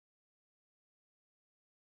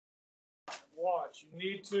watch. You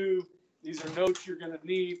need to. These are notes you're going to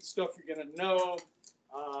need, stuff you're going to know,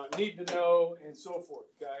 need to know, and so forth.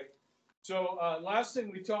 Okay. So last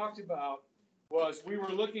thing we talked about was we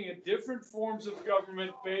were looking at different forms of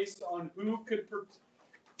government based on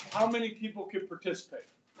how many people could participate.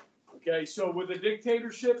 Okay, so with a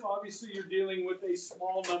dictatorship, obviously you're dealing with a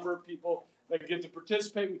small number of people that get to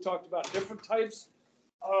participate. We talked about different types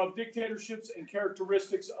of dictatorships and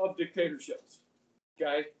characteristics of dictatorships.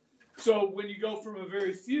 Okay, so when you go from a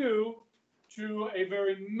very few to a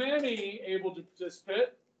very many able to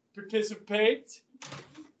participate,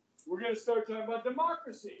 we're going to start talking about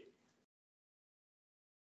democracy.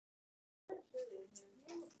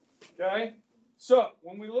 Okay, so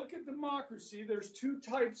when we look at democracy, there's two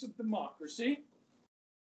types of democracy.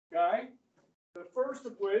 Okay, the first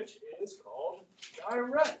of which is called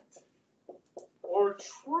direct or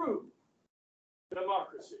true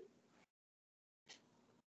democracy.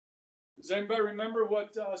 Does anybody remember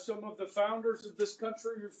what some of the founders of this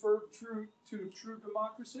country referred to true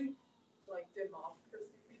democracy? Like democracy.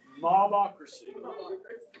 Mobocracy.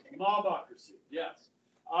 Mobocracy, yes.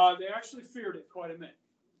 They actually feared it quite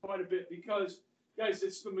a bit because, guys,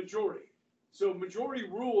 it's the majority. So majority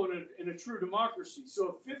rule in a true democracy.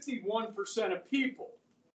 So if 51% of people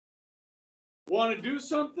want to do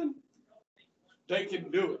something, they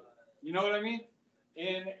can do it. You know what I mean?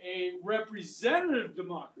 In a representative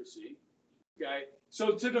democracy, okay,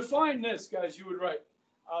 so to define this, guys, you would write,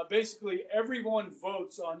 basically everyone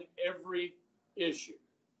votes on every issue.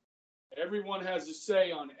 Everyone has a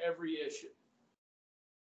say on every issue.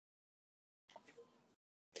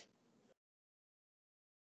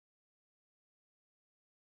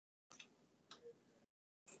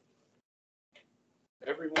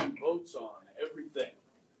 Everyone votes on everything,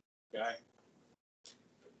 okay?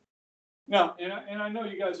 Now, and I know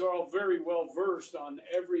you guys are all very well versed on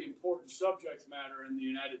every important subject matter in the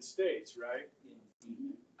United States, right?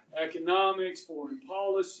 Mm-hmm. Economics, foreign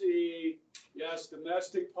policy, yes,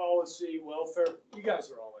 domestic policy, welfare. You guys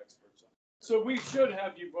are all experts on it. So we should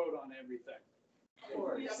have you vote on everything. Of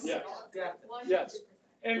course. Yes. Yes.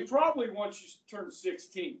 And probably once you turn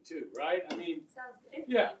 16 too, right? I mean,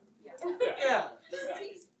 yeah. Yeah.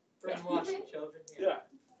 Brainwashing children. Yeah.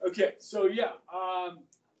 Okay. So yeah.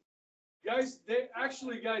 Guys,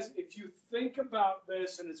 guys, if you think about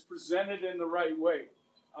this and it's presented in the right way,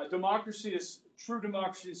 true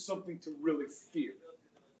democracy is something to really fear.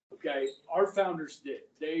 Okay, our founders did.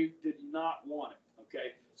 They did not want it.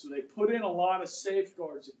 Okay, so they put in a lot of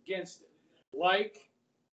safeguards against it, like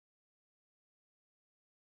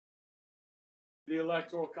the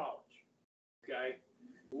Electoral College. Okay,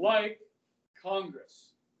 like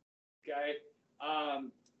Congress. Okay,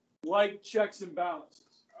 like checks and balances.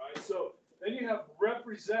 All right, so then you have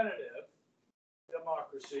representative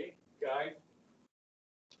democracy, okay,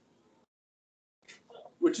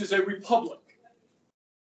 which is a republic.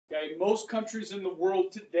 Okay, most countries in the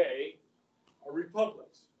world today are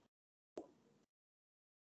republics.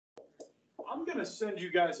 I'm going to send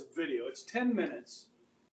you guys a video. It's 10 minutes.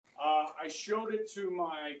 I showed it to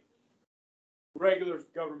my regular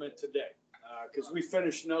government today because we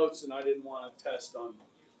finished notes and I didn't want to test on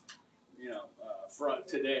front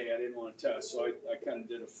today. I didn't want to test, so I kind of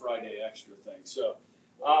did a Friday extra thing. So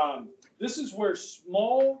this is where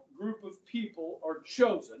small group of people are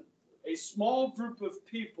chosen. A small group of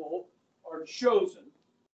people are chosen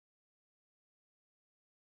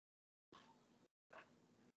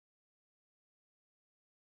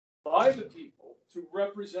by the people to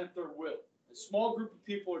represent their will. A small group of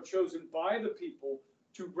people are chosen by the people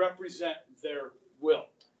to represent their will.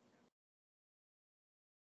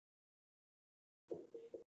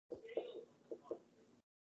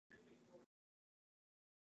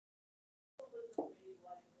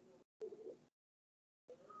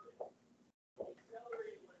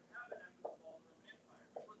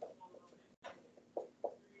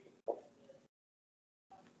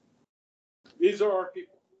 These are our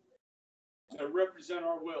people that represent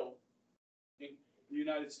our will in the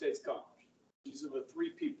United States Congress. These are the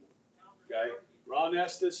three people, okay? Ron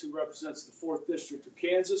Estes, who represents the 4th District of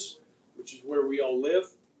Kansas, which is where we all live,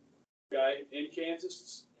 okay, in Kansas.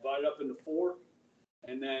 It's divided up into 4.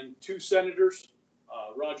 And then 2 senators,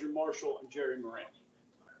 Roger Marshall and Jerry Moran,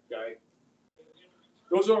 okay?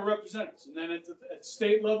 Those are our representatives. And then at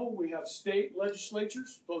state level, we have state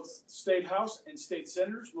legislatures, both state house and state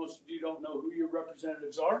senators. Most of you don't know who your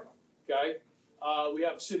representatives are, okay? We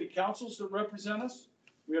have city councils that represent us.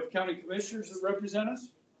 We have county commissioners that represent us.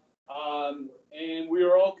 And we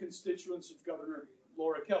are all constituents of Governor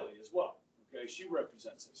Laura Kelly as well, okay? She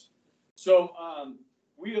represents us. So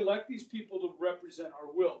we elect these people to represent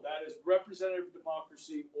our will. That is representative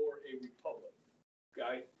democracy or a republic.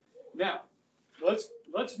 Okay? Now,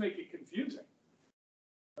 let's make it confusing.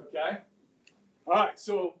 Okay? All right,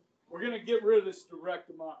 so we're going to get rid of this direct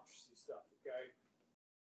democracy stuff, okay?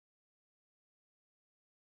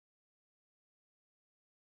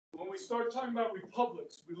 When we start talking about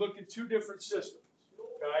republics, we look at two different systems,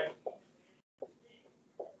 okay?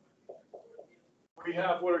 We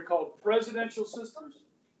have what are called presidential systems.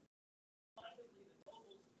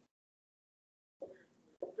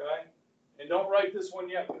 Okay? And don't write this one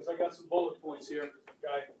yet because I got some bullet points here,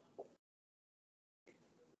 okay?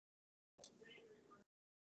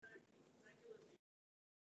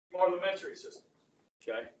 Parliamentary systems,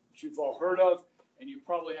 okay? Which you've all heard of, and you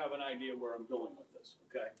probably have an idea where I'm going with this,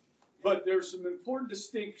 okay? But there's some important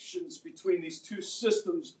distinctions between these two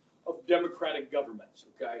systems of democratic governments,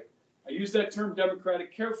 okay? I use that term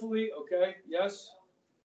democratic carefully, okay? Yes?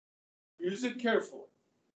 Use it carefully.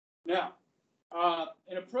 Now,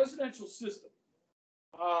 in a presidential system,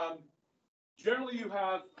 generally you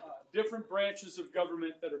have different branches of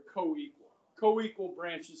government that are co-equal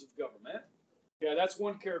branches of government. Yeah, that's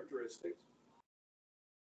one characteristic.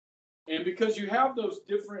 And because you have those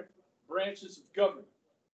different branches of government,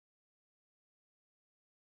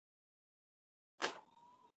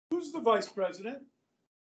 who's the vice president?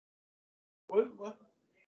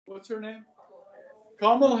 What's her name?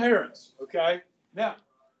 Kamala Harris, okay? Now,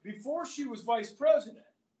 before she was vice president,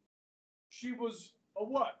 she was a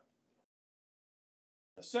what?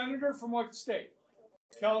 A senator from what state?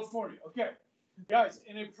 California, okay. Guys,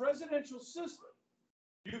 in a presidential system,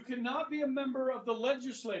 you cannot be a member of the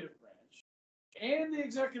legislative branch and the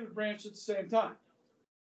executive branch at the same time.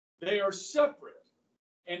 They are separate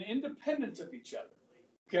and independent of each other,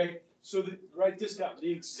 okay? So write this down.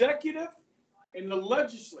 The executive and the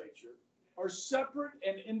legislature are separate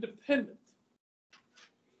and independent.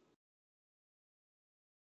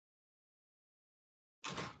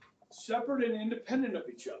 Separate and independent of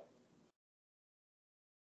each other.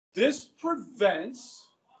 This prevents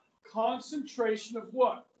concentration of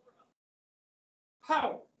what?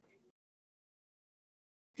 Power.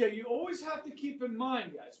 Okay, you always have to keep in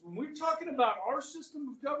mind, guys, when we're talking about our system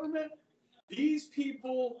of government, these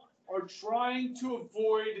people are trying to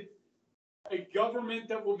avoid a government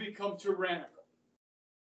that will become tyrannical,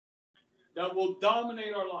 that will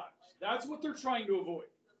dominate our lives. That's what they're trying to avoid.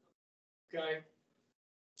 Okay?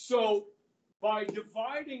 So, by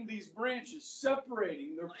dividing these branches,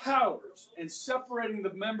 separating their powers, and separating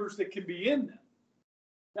the members that can be in them.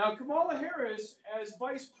 Now, Kamala Harris, as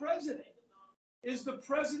vice president, is the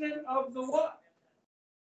president of the what?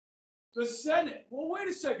 The Senate. Well, wait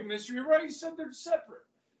a second, mister. You're right. You said they're separate.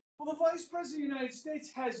 Well, the vice president of the United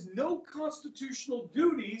States has no constitutional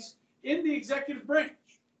duties in the executive branch.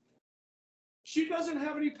 She doesn't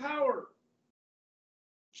have any power.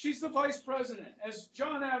 She's the vice president. As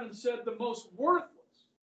John Adams said, the most worthless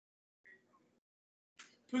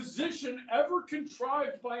position ever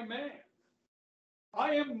contrived by man.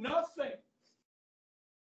 I am nothing,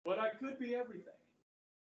 but I could be everything.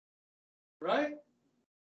 Right?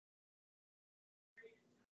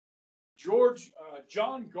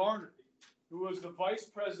 John Garner, who was the vice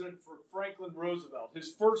president for Franklin Roosevelt,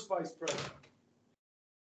 his first vice president,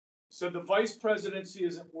 said the vice presidency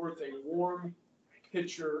isn't worth a warm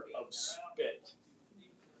pitcher of spit.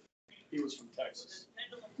 He was from Texas.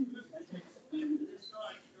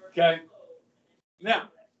 Okay? Now,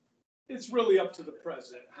 it's really up to the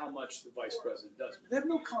president how much the vice president does. They have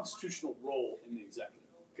no constitutional role in the executive.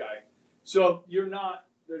 Okay? So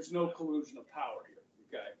there's no collusion of power here.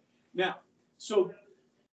 Okay? Now, so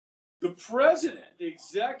the president, the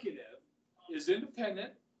executive, is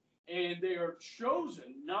independent, and they are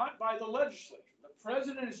chosen not by the legislature. The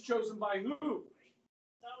president is chosen by who?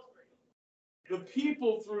 The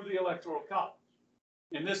people through the electoral college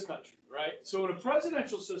in this country, right? So in a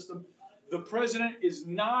presidential system, the president is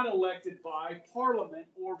not elected by parliament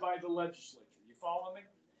or by the legislature. You follow me?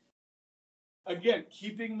 Again,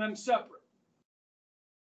 keeping them separate.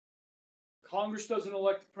 Congress doesn't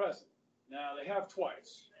elect the president. Now, they have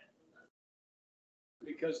twice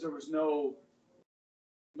because there was no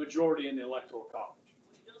majority in the electoral college.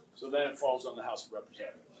 So then it falls on the House of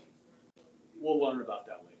Representatives. We'll learn about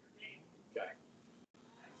that later. Okay.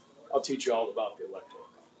 I'll teach you all about the electoral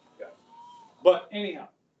college. Okay. But anyhow,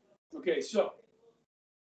 okay, so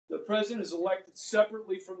the president is elected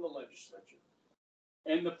separately from the legislature.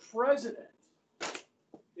 And the president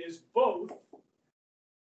is both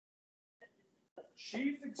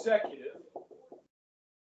chief executive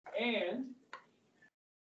and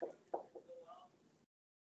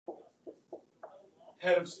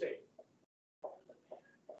head of state.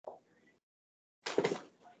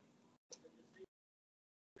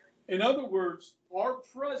 In other words, our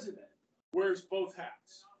president wears both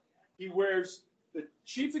hats. He wears the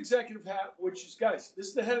chief executive hat, which is, guys, this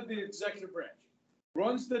is the head of the executive branch,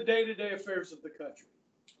 runs the day-to-day affairs of the country.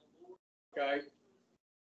 Okay?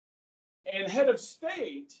 And head of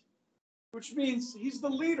state, which means he's the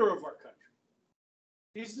leader of our country.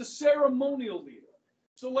 He's the ceremonial leader.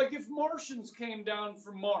 So like if Martians came down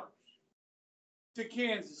from Mars to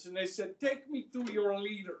Kansas and they said, take me to your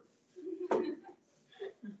leader,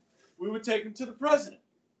 we would take him to the president.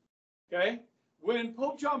 Okay? When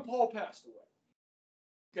Pope John Paul passed away,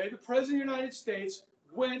 okay, the president of the United States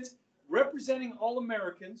went representing all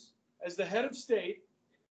Americans as the head of state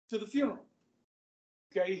to the funeral.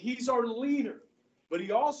 Okay, he's our leader, but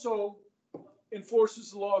he also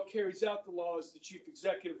enforces the law, carries out the law as the chief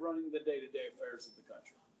executive running the day-to-day affairs of the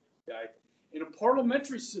country. Okay, in a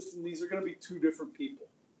parliamentary system, these are going to be two different people.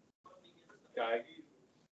 Okay,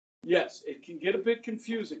 yes, it can get a bit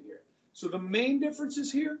confusing here. So the main difference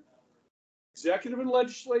is here: executive and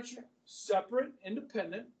legislature, separate,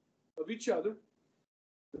 independent of each other.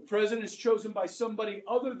 The president is chosen by somebody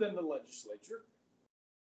other than the legislature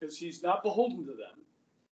because he's not beholden to them.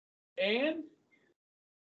 And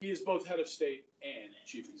he is both head of state and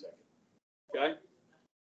chief executive. Okay?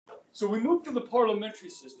 So we move to the parliamentary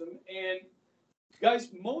system, and guys,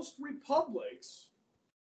 most republics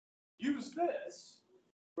use this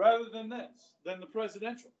rather than the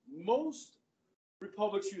presidential. Most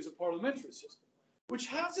republics use a parliamentary system, which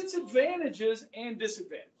has its advantages and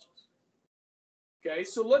disadvantages. Okay,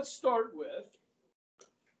 so let's start with,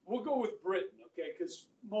 we'll go with Britain, okay, because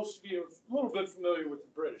most of you are a little bit familiar with the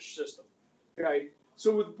British system. Okay,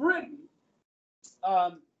 so with Britain,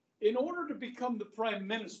 in order to become the prime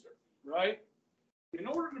minister, right, in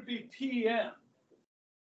order to be PM,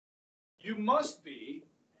 you must be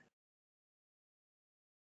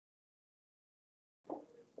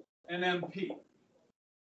an MP.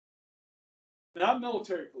 Not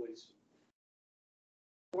military police.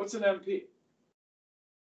 What's an MP?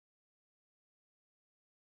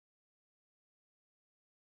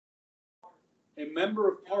 A member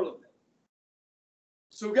of parliament.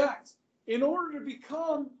 So guys, in order to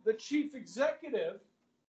become the chief executive,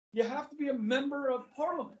 you have to be a member of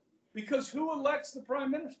parliament, because who elects the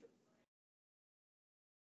prime minister?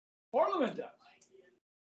 Parliament does.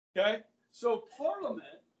 Okay? So parliament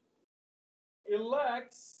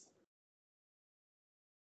elects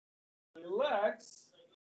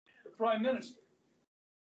the prime minister.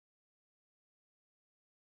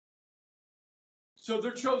 So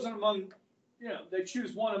they're chosen among, they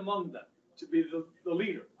choose one among them to be the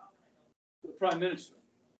leader, the prime minister.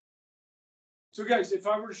 So guys, if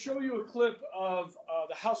I were to show you a clip of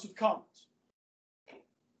the House of Commons,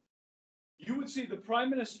 you would see the prime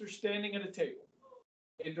minister standing at a table,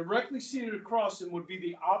 and directly seated across him would be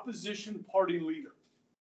the opposition party leader.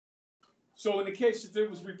 So in the case if it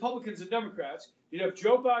was Republicans and Democrats, you'd have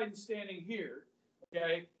Joe Biden standing here,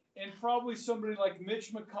 okay, and probably somebody like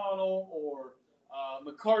Mitch McConnell or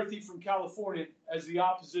McCarthy from California as the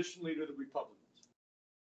opposition leader of the Republicans.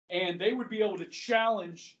 And they would be able to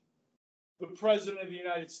challenge the president of the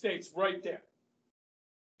United States right there.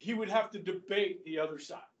 He would have to debate the other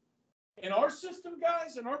side. In our system,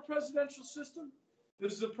 guys, in our presidential system,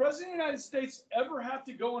 does the president of the United States ever have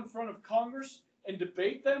to go in front of Congress and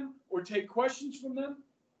debate them or take questions from them?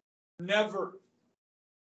 Never.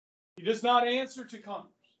 He does not answer to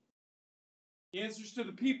Congress. He answers to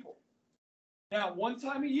the people. Now, one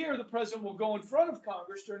time a year, the president will go in front of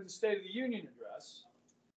Congress during the State of the Union address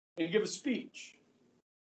and give a speech.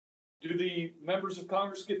 Do the members of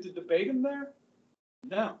Congress get to debate him there?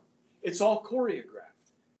 No. It's all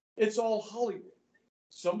choreographed. It's all Hollywood.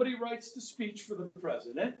 Somebody writes the speech for the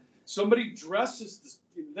president. Somebody dresses,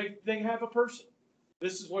 they have a person.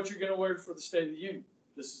 This is what you're going to wear for the State of the Union.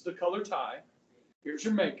 This is the color tie. Here's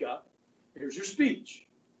your makeup. Here's your speech.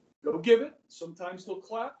 Go give it. Sometimes they'll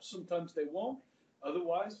clap. Sometimes they won't.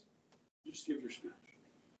 Otherwise, just give your speech.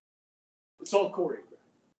 It's all choreographed.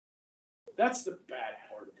 That's the bad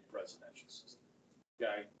part of the presidential system.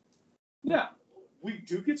 Okay? Now, we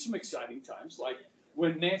do get some exciting times, like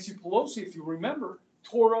when Nancy Pelosi, if you remember,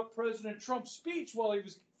 tore up President Trump's speech while he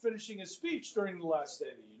was finishing his speech during the last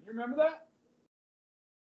State of the Union. You remember that?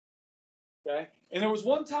 Okay? And there was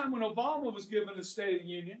one time when Obama was given a State of the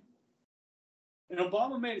Union, and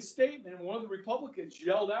Obama made a statement, and one of the Republicans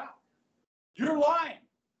yelled out, "You're lying."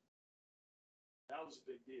 That was a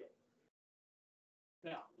big deal.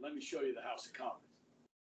 Now, let me show you the House of Commons.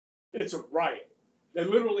 It's a riot. They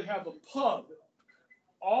literally have a pub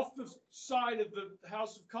off the side of the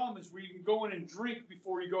House of Commons where you can go in and drink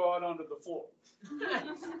before you go out onto the floor.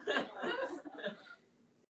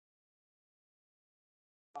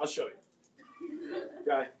 I'll show you.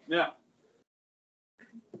 Okay, now,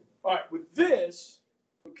 all right, with this,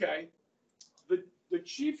 okay, the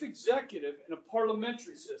chief executive in a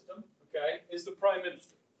parliamentary system, okay, is the prime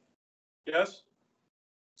minister. Yes?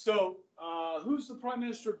 So, who's the prime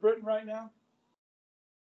minister of Britain right now?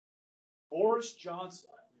 Boris Johnson.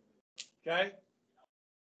 Okay?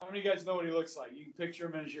 How many of you guys know what he looks like? You can picture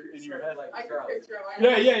him in your head. I can picture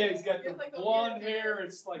him. Yeah. He's got the blonde hair.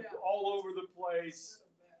 It's like all over the place.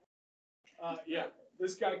 Yeah,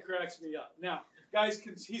 this guy cracks me up. Now, guys,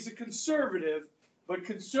 he's a conservative, but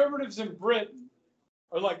conservatives in Britain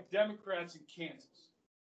are like Democrats in Kansas.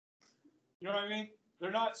 You know what I mean?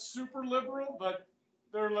 They're not super liberal, but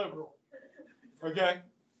they're liberal. Okay?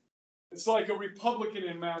 It's like a Republican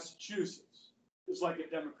in Massachusetts. It's like a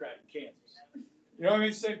Democrat in Kansas. You know what I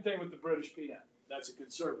mean? Same thing with the British PM. That's a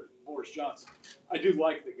conservative, Boris Johnson. I do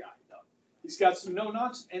like the guy, though. He's got some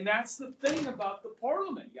no-nonsense. And that's the thing about the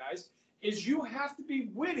parliament, guys, is you have to be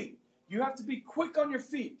witty. You have to be quick on your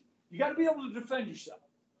feet. You got to be able to defend yourself.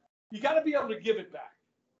 You got to be able to give it back.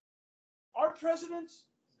 Our presidents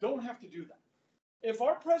don't have to do that. If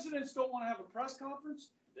our presidents don't want to have a press conference,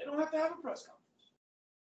 they don't have to have a press conference.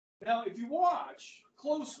 Now, if you watch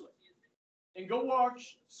closely and go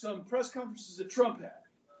watch some press conferences that Trump had,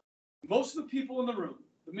 most of the people in the room,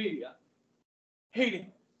 the media, hate him.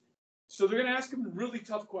 So they're going to ask him really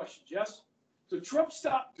tough questions, yes? So Trump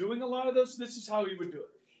stopped doing a lot of those. This is how he would do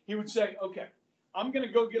it. He would say, okay, I'm going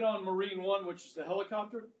to go get on Marine One, which is the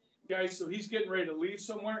helicopter. Okay, so he's getting ready to leave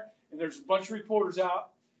somewhere, and there's a bunch of reporters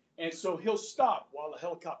out. And so he'll stop while the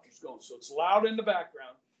helicopter's going. So it's loud in the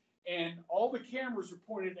background, and all the cameras are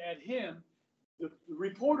pointed at him. The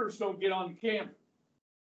reporters don't get on the camera.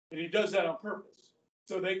 And he does that on purpose.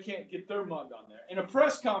 So they can't get their mug on there. In a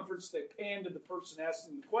press conference, they pan to the person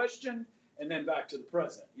asking the question and then back to the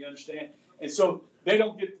president. You understand? And so they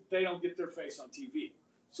don't get their face on TV.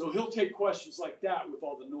 So he'll take questions like that with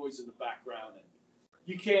all the noise in the background. And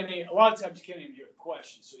a lot of times you can't even hear the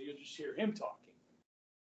question. So you'll just hear him talking.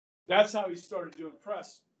 That's how he started doing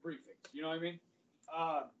press briefings. You know what I mean?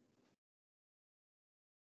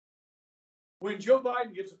 When Joe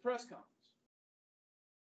Biden gives a press conference,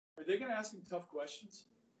 are they going to ask him tough questions?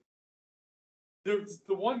 There's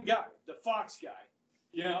the one guy, the Fox guy,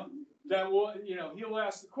 that will, he'll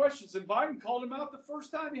ask the questions. And Biden called him out the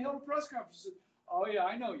first time he held a press conference. Said, oh yeah,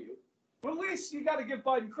 I know you. But at least you got to give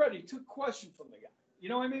Biden credit. He took a question from the guy. You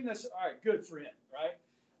know what I mean? That's all right. Good for him,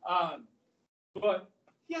 right? But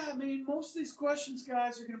yeah, I mean, most of these questions,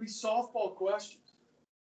 guys, are going to be softball questions.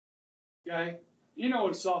 Okay. You know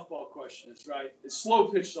what a softball question is, right? It's slow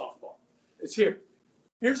pitch softball. It's here.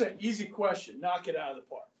 Here's an easy question. Knock it out of the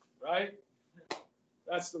park, right?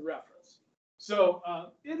 That's the reference. So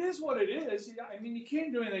it is what it is. I mean, you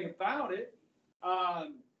can't do anything about it.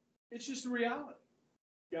 It's just a reality.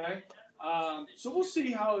 Okay. So we'll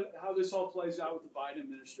see how this all plays out with the Biden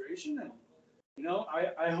administration. And,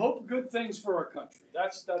 I hope good things for our country.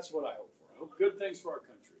 That's what I hope for. I hope good things for our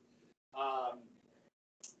country.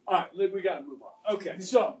 All right, we got to move on. Okay,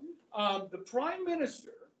 so the prime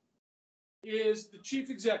minister is the chief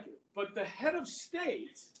executive, but the head of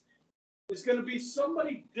state is going to be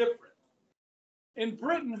somebody different. In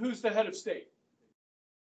Britain, who's the head of state?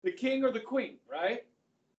 The king or the queen, right?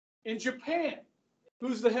 In Japan,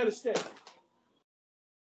 who's the head of state?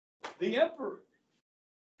 The emperor.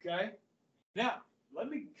 Okay? Now, let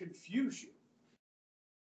me confuse you.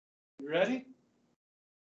 You ready?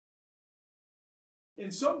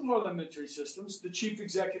 In some parliamentary systems, the chief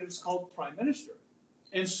executive is called prime minister.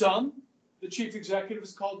 In some, the chief executive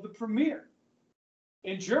is called the premier.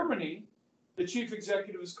 In Germany, the chief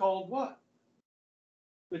executive is called what?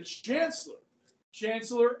 The chancellor.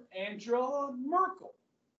 Chancellor Angela Merkel.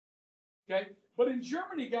 Okay? But in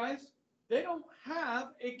Germany, guys, they don't have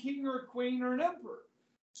a king or a queen or an emperor.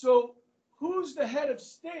 So who's the head of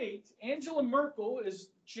state? Chancellor Merkel is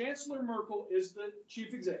the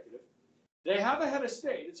chief executive. They have a head of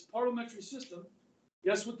state. It's a parliamentary system.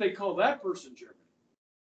 Guess what they call that person in Germany?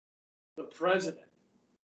 The president.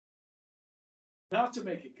 Not to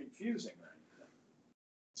make it confusing or anything.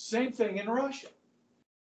 Same thing in Russia.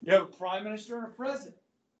 You have a prime minister and a president.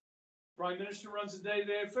 Prime minister runs the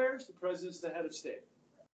day-to-day affairs. The president's the head of state.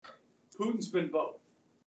 Putin's been both.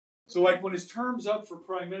 So like when his term's up for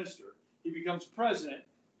prime minister, he becomes president,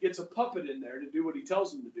 gets a puppet in there to do what he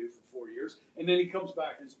tells him to do for 4 years, and then he comes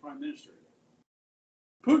back as prime minister again.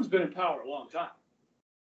 Putin's been in power a long time.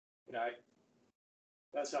 Okay?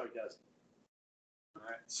 That's how he does it. All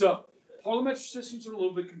right. So parliamentary systems are a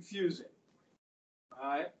little bit confusing. All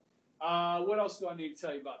right. What else do I need to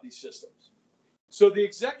tell you about these systems? So the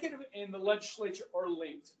executive and the legislature are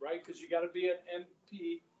linked, right? Because you got to be an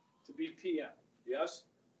MP to be PM. Yes?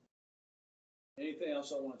 Anything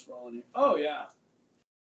else I want to throw in here? Oh, yeah.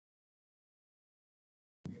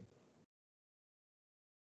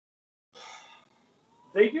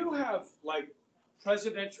 They do have like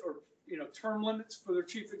presidential or, term limits for their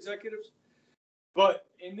chief executives. But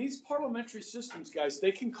in these parliamentary systems, guys,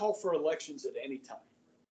 they can call for elections at any time.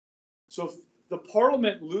 So if the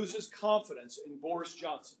parliament loses confidence in Boris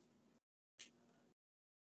Johnson,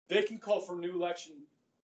 they can call for a new election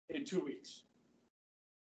in 2 weeks.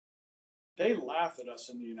 They laugh at us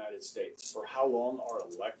in the United States for how long our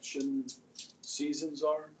election seasons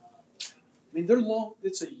are. I mean, they're long.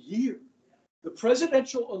 It's a year. The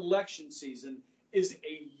presidential election season is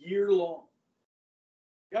a year long.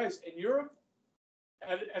 Guys, in Europe,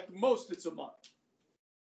 at the most, it's a month.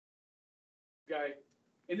 Okay?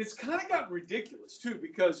 And it's kind of gotten ridiculous, too,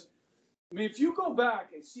 because, I mean, if you go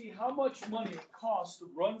back and see how much money it costs to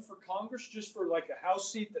run for Congress just for like a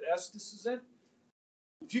House seat that Estes is in,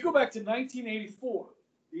 if you go back to 1984,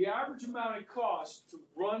 the average amount it cost to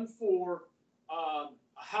run for a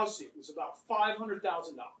House seat was about $500,000.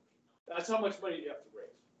 That's how much money you have to raise.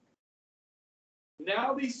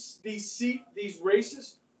 Now these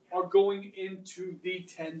races are going into the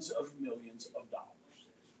tens of millions of dollars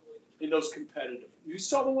in those competitive. You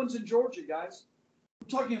saw the ones in Georgia, guys. We're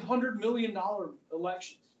talking $100 million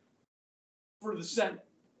elections for the Senate.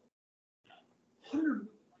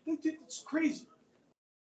 It's crazy.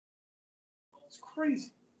 It's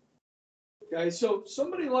crazy. Okay, so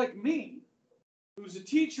somebody like me, who's a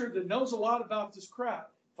teacher that knows a lot about this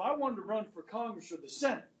crap, if I wanted to run for Congress or the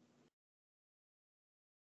Senate,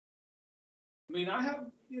 I mean, I have,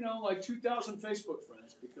 like 2,000 Facebook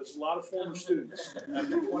friends because a lot of former students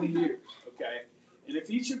after 20 years, okay? And if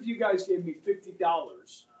each of you guys gave me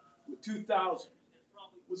 $50 with 2,000,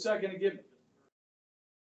 what's that going to give me?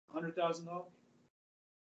 $100,000?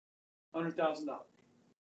 $100,000. To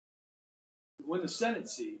win the Senate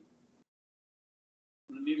seat,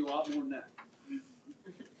 I'm going to need a lot more than that.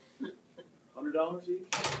 $100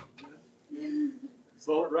 each?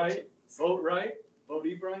 Vote right, vote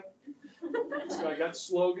Ebright. So I got the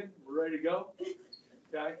slogan, we're ready to go.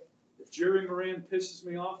 Okay? If Jerry Moran pisses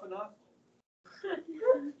me off enough,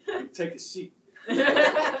 take a seat.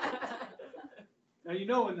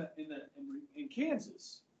 Now in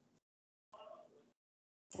Kansas,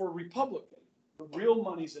 for a Republican, the real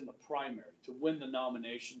money's in the primary to win the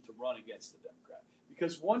nomination to run against the Democrat.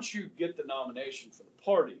 Because once you get the nomination for the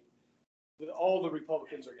party, all the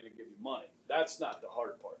Republicans are going to give you money. That's not the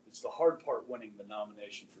hard part. It's the hard part winning the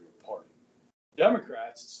nomination for your party.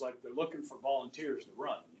 Democrats, it's like they're looking for volunteers to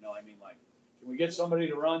run. I mean, like, can we get somebody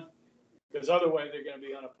to run? Because other way they're going to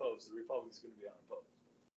be unopposed. The Republicans are going to be unopposed.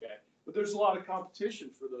 Okay, but there's a lot of competition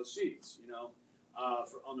for those seats,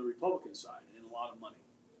 on the Republican side, and a lot of money.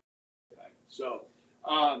 Okay, so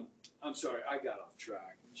I'm sorry, I got off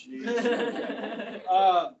track. Jeez. Okay.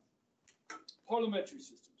 Parliamentary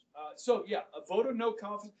systems. So yeah, a vote of no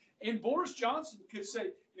confidence. And Boris Johnson could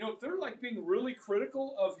say, if they're like being really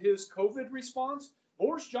critical of his COVID response,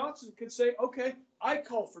 Boris Johnson could say, okay, I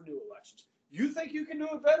call for new elections. You think you can do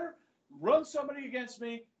it better? Run somebody against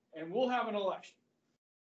me and we'll have an election.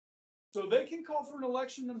 So they can call for an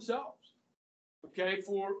election themselves, okay,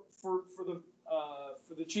 for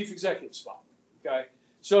the chief executive spot, okay?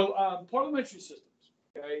 So parliamentary systems,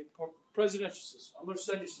 okay, presidential systems. I'm going to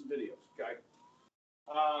send you some videos, okay?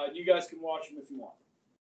 You guys can watch them if you want.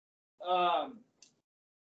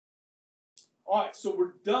 All right, so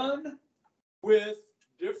we're done with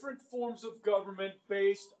different forms of government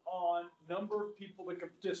based on number of people that can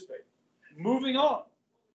participate. Moving on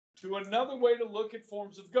to another way to look at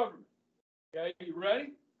forms of government. Okay, you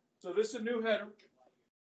ready? So this is a new header.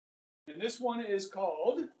 And this one is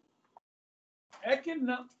called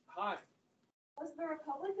Hi. Was the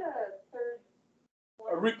Republic a third?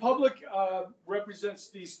 A republic represents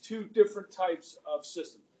these two different types of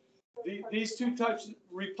systems. These two types,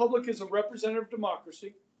 republic is a representative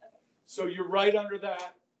democracy. So you're right under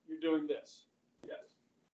that. You're doing this. Yes.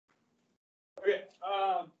 Okay.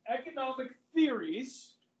 Economic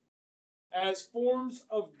theories as forms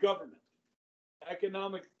of government.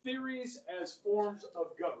 Economic theories as forms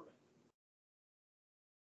of government.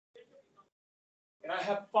 And I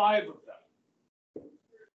have 5 of them.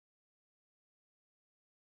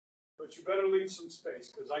 But you better leave some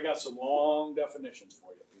space because I got some long definitions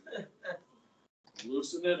for you.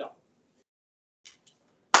 Loosen it up.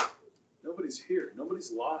 Nobody's here.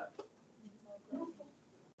 Nobody's live.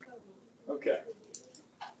 Okay.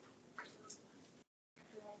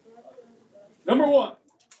 Number one,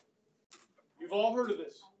 you've all heard of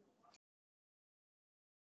this.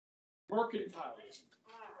 Mercantilism.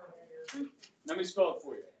 Let me spell it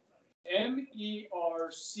for you. Mercantilism.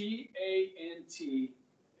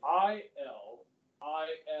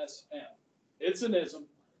 It's an ism,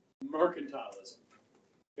 mercantilism.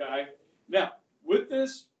 Okay? Now, with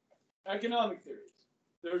this economic theories,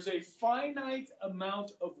 there's a finite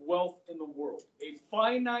amount of wealth in the world. A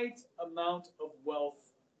finite amount of wealth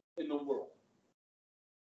in the world.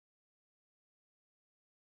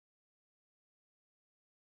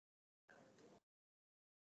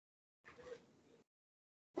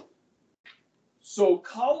 So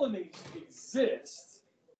colonies exist.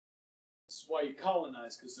 This is why you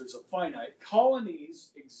colonize, because there's a finite. Colonies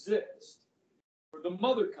exist for the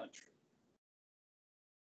mother country.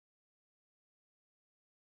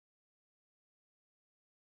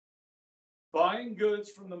 Buying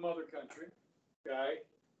goods from the mother country, okay,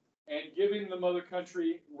 and giving the mother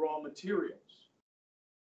country raw materials.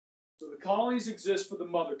 So the colonies exist for the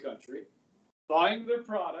mother country, buying their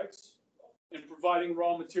products and providing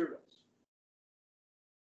raw materials.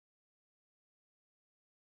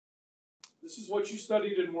 This is what you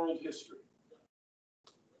studied in world history.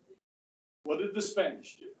 What did the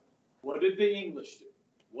Spanish do? What did the English do?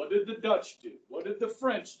 What did the Dutch do? What did the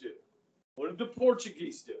French do? What did the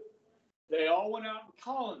Portuguese do? They all went out and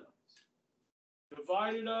colonized,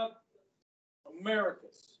 divided up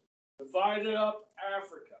Americas, divided up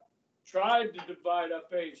Africa, tried to divide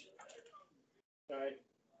up Asia. Okay?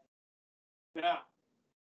 Now,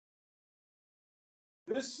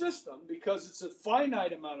 this system, because it's a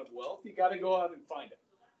finite amount of wealth, you got to go out and find it.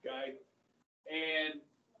 Okay? And,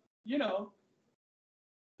 you know,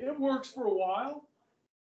 it works for a while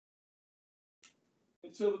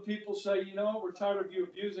until the people say, you know, we're tired of you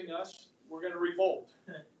abusing us. We're going to revolt.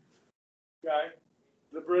 Okay?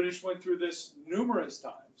 The British went through this numerous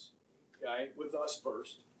times. Okay? With us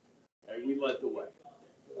first. Okay? We led the way.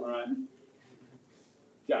 All right?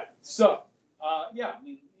 Okay. So, yeah, I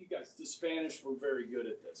mean, you guys, the Spanish were very good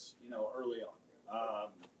at this, you know, early on.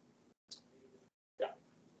 Yeah.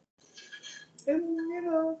 And, you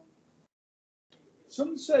know,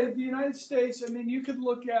 some say the United States, I mean, you could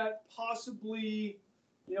look at possibly,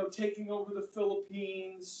 you know, taking over the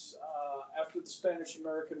Philippines after the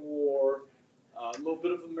Spanish-American War, a little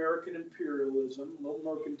bit of American imperialism, a little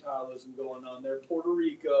mercantilism going on there. Puerto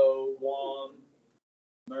Rico, Guam,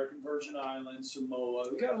 American Virgin Islands, Samoa.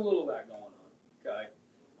 We got a little of that going on, okay?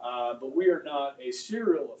 But we are not a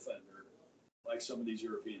serial offender like some of these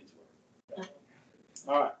Europeans were. Okay?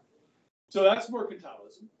 All right. So that's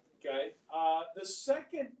mercantilism, okay? The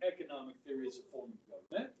second economic theory is a form of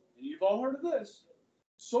government, and you've all heard of this.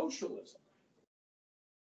 Socialism.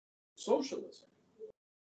 Socialism.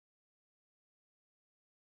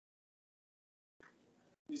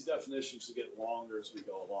 These definitions will get longer as we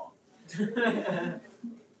go along.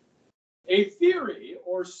 A theory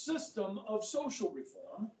or system of social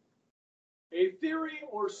reform. A theory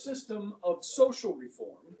or system of social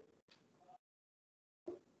reform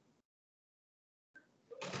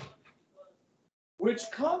which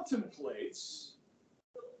contemplates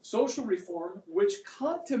social reform, which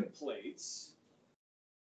contemplates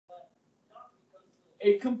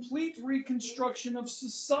a complete reconstruction of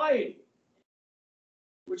society,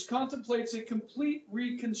 which contemplates a complete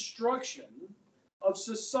reconstruction of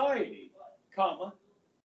society, comma,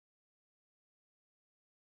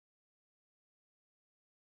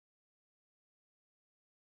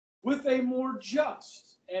 with a more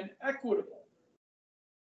just and equitable,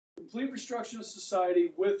 complete reconstruction of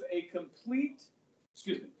society with a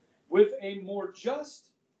with a more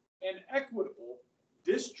just and equitable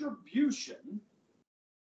distribution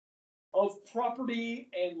of property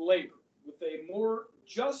and labor, with a more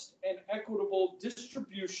just and equitable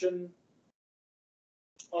distribution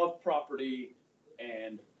of property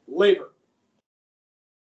and labor.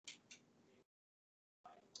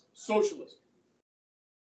 Socialism.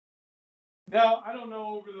 Now, I don't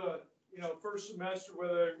know over the first semester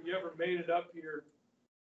whether you ever made it up here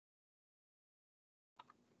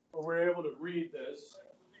or were able to read this.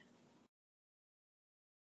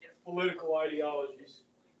 Political ideologies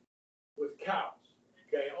with cows.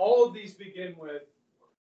 Okay, all of these begin with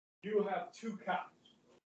you have 2 cows.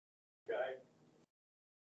 Okay.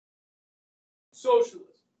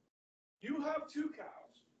 Socialism. You have 2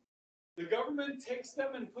 cows. The government takes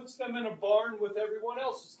them and puts them in a barn with everyone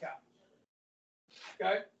else's cows.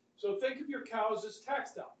 Okay? So think of your cows as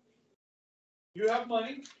tax dollars. You have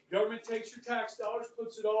money, government takes your tax dollars,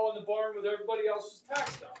 puts it all in the barn with everybody else's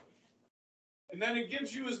tax dollars. And then it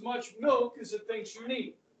gives you as much milk as it thinks you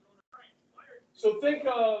need. So think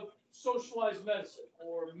of socialized medicine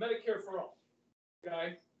or Medicare for all.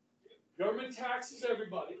 Okay? Government taxes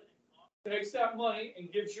everybody, takes that money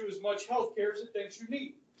and gives you as much health care as it thinks you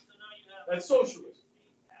need. That's socialism.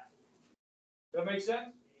 That make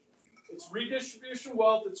sense? It's redistribution of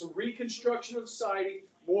wealth. It's a reconstruction of society,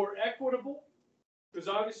 more equitable, because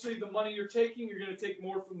obviously the money you're taking, you're going to take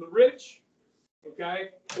more from the rich, okay,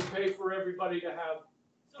 to pay for everybody to have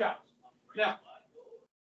cows. Now,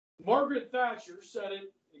 Margaret Thatcher said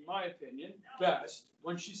it, in my opinion, best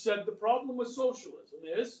when she said the problem with socialism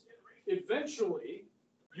is eventually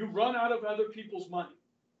you run out of other people's money.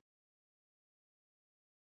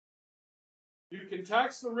 You can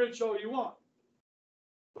tax the rich all you want,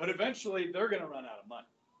 but eventually they're going to run out of money.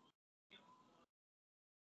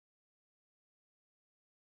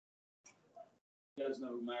 You guys know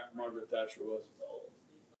who Margaret Thatcher was?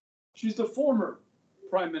 She's the former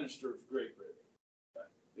Prime Minister of Great Britain.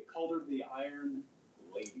 They called her the Iron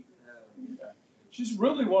Lady. She's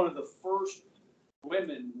really one of the first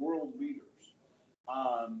women world leaders,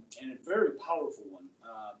 and a very powerful one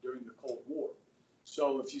during the Cold War.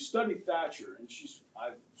 So if you study Thatcher, and she's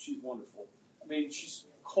wonderful. I mean, she's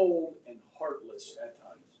cold and heartless at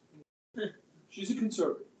times. She's a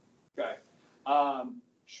conservative, okay?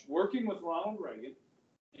 Working with Ronald Reagan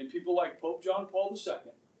and people like Pope John Paul II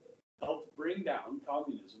helped bring down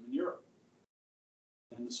communism in Europe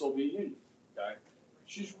and the Soviet Union, okay?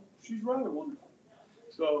 She's rather wonderful.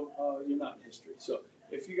 So you're not in history. So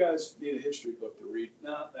if you guys need a history book to read,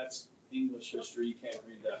 no, that's English history. You can't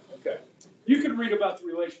read that. Okay. You can read about the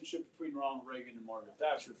relationship between Ronald Reagan and Margaret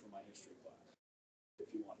Thatcher from my history class,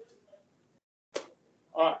 if you wanted to.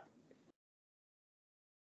 All right.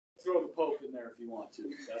 Throw the Pope in there if you want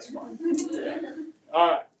to. That's fine. All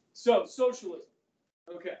right. So socialism.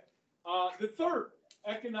 Okay. The third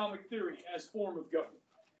economic theory as form of government.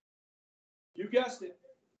 You guessed it.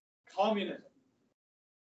 Communism.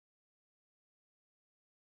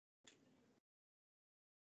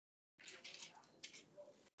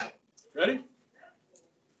 Ready?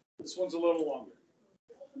 This one's a little longer.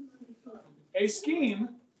 A scheme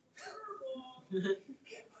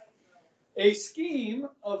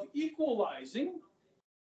of equalizing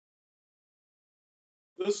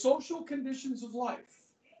the social conditions of life.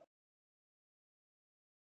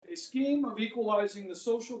 A scheme of equalizing the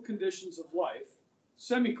social conditions of life,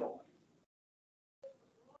 semicolon.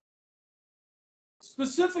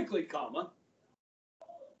 Specifically, comma,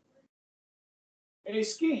 a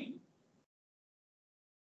scheme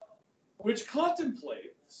which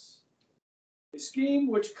contemplates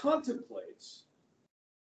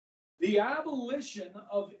the abolition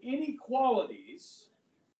of inequalities,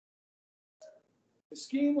 a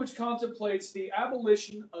scheme which contemplates the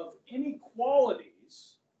abolition of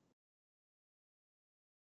inequalities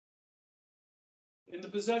in the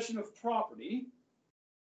possession of property,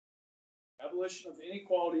 abolition of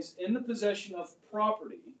inequalities in the possession of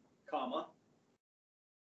property, comma,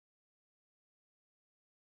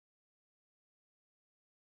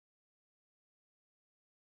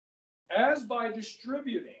 as by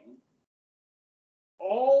distributing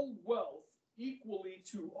all wealth equally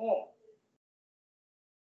to all.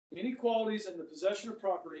 Inequalities in the possession of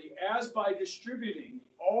property as by distributing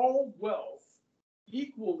all wealth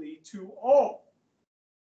equally to all.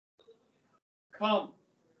 Comma.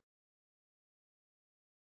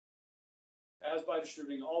 As by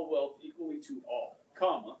distributing all wealth equally to all,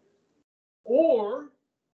 comma, or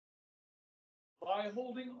by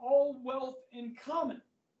holding all wealth in common.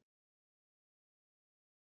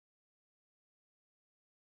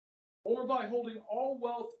 Or by holding all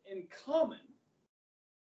wealth in common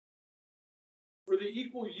for the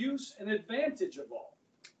equal use and advantage of all.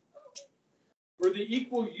 For the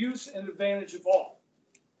equal use and advantage of all.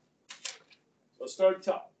 So start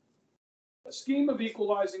top. A scheme of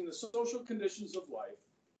equalizing the social conditions of life,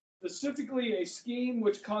 specifically a scheme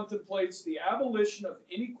which contemplates the abolition of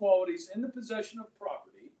inequalities in the possession of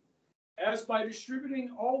property, as by distributing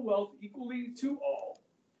all wealth equally to all,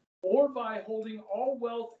 or by holding all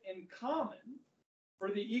wealth in common for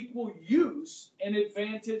the equal use and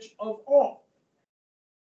advantage of all.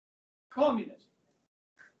 Communism.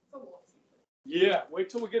 Yeah, wait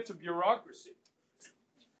till we get to bureaucracy,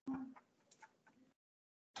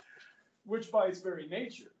 which by its very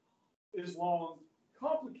nature is long,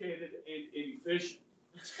 complicated, and inefficient.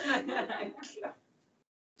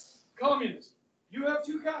 Communism. You have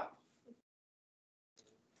 2 cows.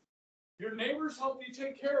 Your neighbors help you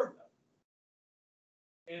take care of them.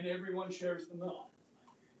 And everyone shares the milk.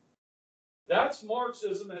 That's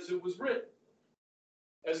Marxism as it was written,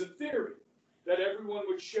 as a theory. that everyone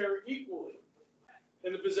would share equally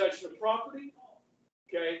in the possession of property,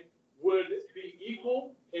 okay, would be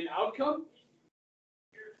equal in outcome,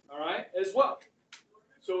 all right, as well.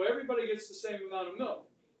 So everybody gets the same amount of milk.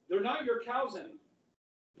 They're not your cows anymore.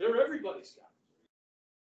 They're everybody's cows.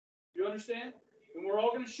 You understand? And we're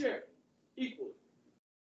all going to share equally.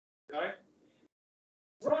 Okay?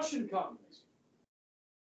 Russian communism.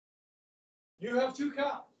 You have 2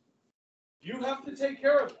 cows. You have to take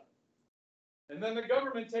care of them. And then the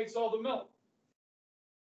government takes all the milk.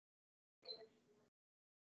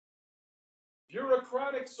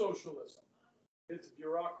 Bureaucratic socialism. It's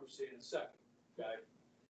bureaucracy in a second. Okay?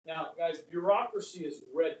 Now, guys, bureaucracy is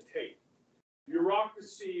red tape.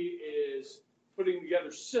 Bureaucracy is putting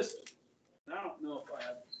together systems. And I don't know if I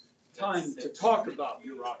have time to talk about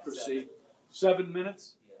bureaucracy. 7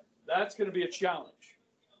 minutes? That's going to be a challenge.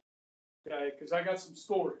 Okay, because I got some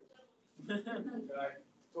stories. Okay,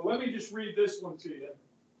 so let me just read this one to you.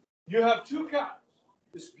 You have 2 cows,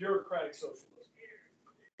 this bureaucratic socialism.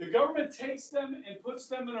 The government takes them and puts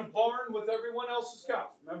them in a barn with everyone else's cows.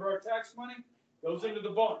 Remember our tax money? Goes into the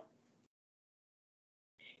barn.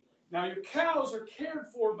 Now your cows are cared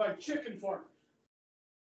for by chicken farmers.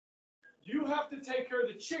 You have to take care of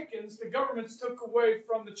the chickens the government's took away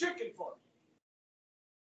from the chicken farm.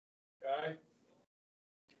 Okay?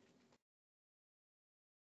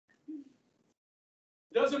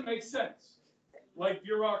 Doesn't make sense. Like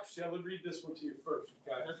bureaucracy. I will read this one to you first.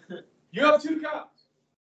 Okay? You have 2 cows.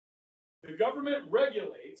 The government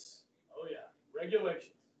regulates,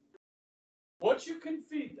 regulations, what you can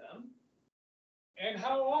feed them and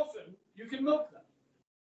how often you can milk them.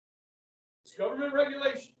 It's government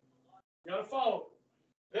regulation. You got to follow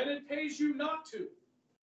it. Then it pays you not to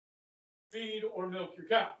feed or milk your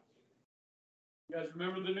cows. You guys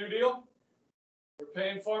remember the New Deal? We're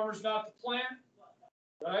paying farmers not to plant,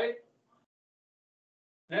 right?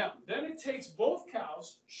 Now, then it takes both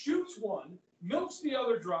cows, shoots one, milks the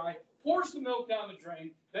other dry, pours the milk down the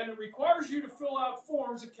drain, then it requires you to fill out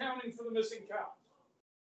forms accounting for the missing cows.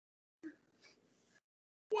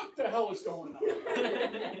 What the hell is going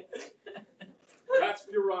on? That's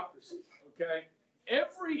bureaucracy, okay?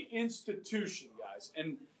 Every institution, guys,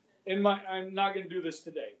 and I'm not going to do this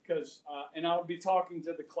today because, and I'll be talking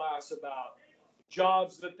to the class about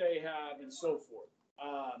jobs that they have and so forth.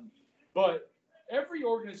 But every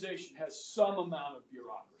organization has some amount of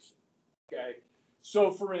bureaucracy, okay?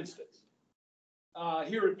 So, for instance,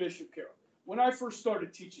 here at Bishop Carroll, when I first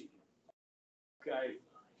started teaching, okay,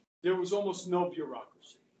 there was almost no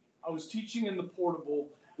bureaucracy. I was teaching in the portable.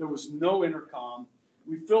 There was no intercom.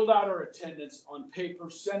 We filled out our attendance on paper,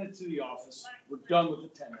 sent it to the office. We're done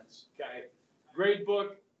with attendance, okay? Grade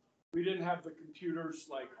book, we didn't have the computers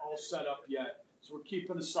like all set up yet, so we're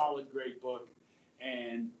keeping a solid grade book,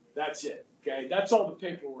 and that's it, okay? That's all the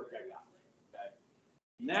paperwork I got, okay?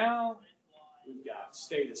 Now, we've got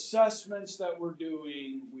state assessments that we're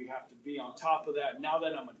doing. We have to be on top of that. Now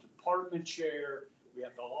that I'm a department chair, we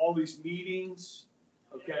have all these meetings,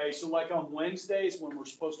 okay? So like on Wednesdays when we're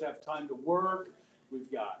supposed to have time to work,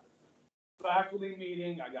 we've got faculty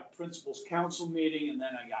meeting, I got principals council meeting, and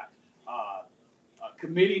then I got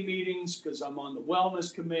committee meetings because I'm on the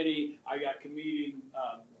wellness committee. I got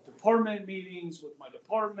department meetings with my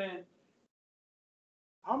department.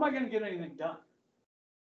 How am I going to get anything done?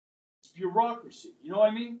 It's bureaucracy. You know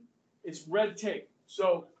what I mean? It's red tape.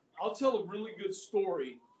 So I'll tell a really good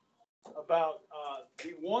story about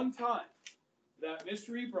the one time that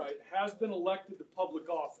Mr. Ebright has been elected to public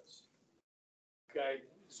office. Okay,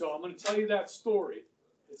 so I'm going to tell you that story.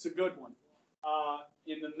 It's a good one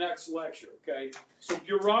in the next lecture. Okay, so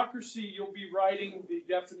bureaucracy, you'll be writing the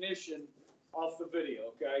definition off the video.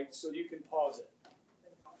 Okay, so you can pause it.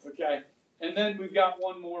 Okay, and then we've got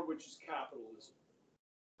one more, which is capitalism.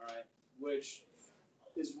 All right, which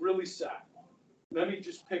is really sad. Let me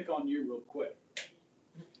just pick on you real quick.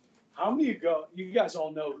 How many you guys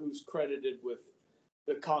all know who's credited with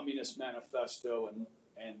the Communist Manifesto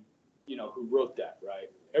and you know who wrote that, right?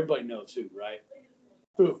 Everybody knows who, right?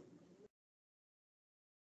 Who?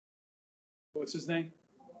 What's his name?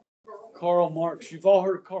 Karl Marx. You've all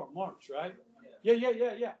heard of Karl Marx, right?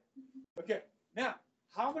 Yeah. Okay. Now,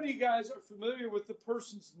 how many guys are familiar with the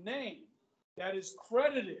person's name that is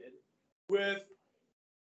credited with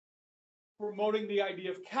promoting the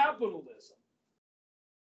idea of capitalism?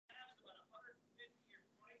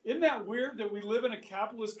 Isn't that weird that we live in a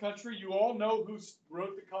capitalist country? You all know who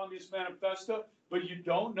wrote the Communist Manifesto, but you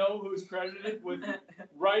don't know who's credited with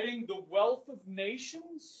writing The Wealth of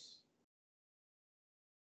Nations?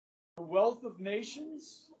 The Wealth of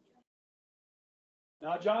Nations?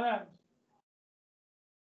 Not John Adams.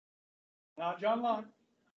 Not John Locke.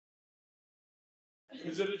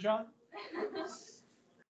 Is it a John?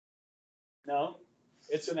 No,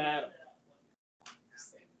 it's an Adam.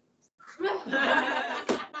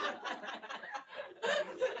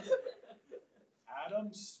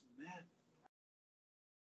 Adam Smith.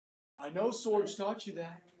 I know Sorge taught you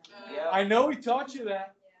that. Yeah. I know he taught you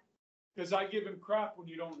that. Because I give him crap when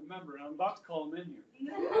you don't remember, and I'm about to call him in here.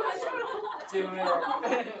 Do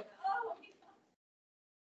it.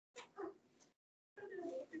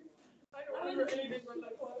 I was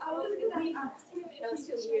that was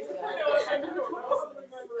 2 years ago.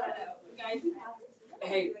 Guys.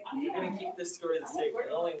 Hey, you're gonna keep this story the secret.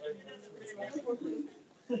 I only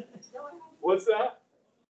learned What's that?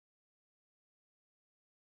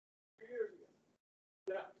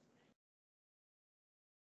 Yeah.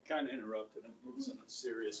 Kind of interrupted him. It was a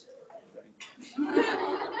serious thing.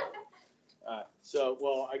 So,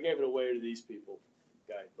 well, I gave it away to these people,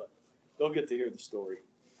 guys, but they'll get to hear the story.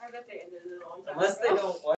 I bet they ended it a long time Unless they ago. don't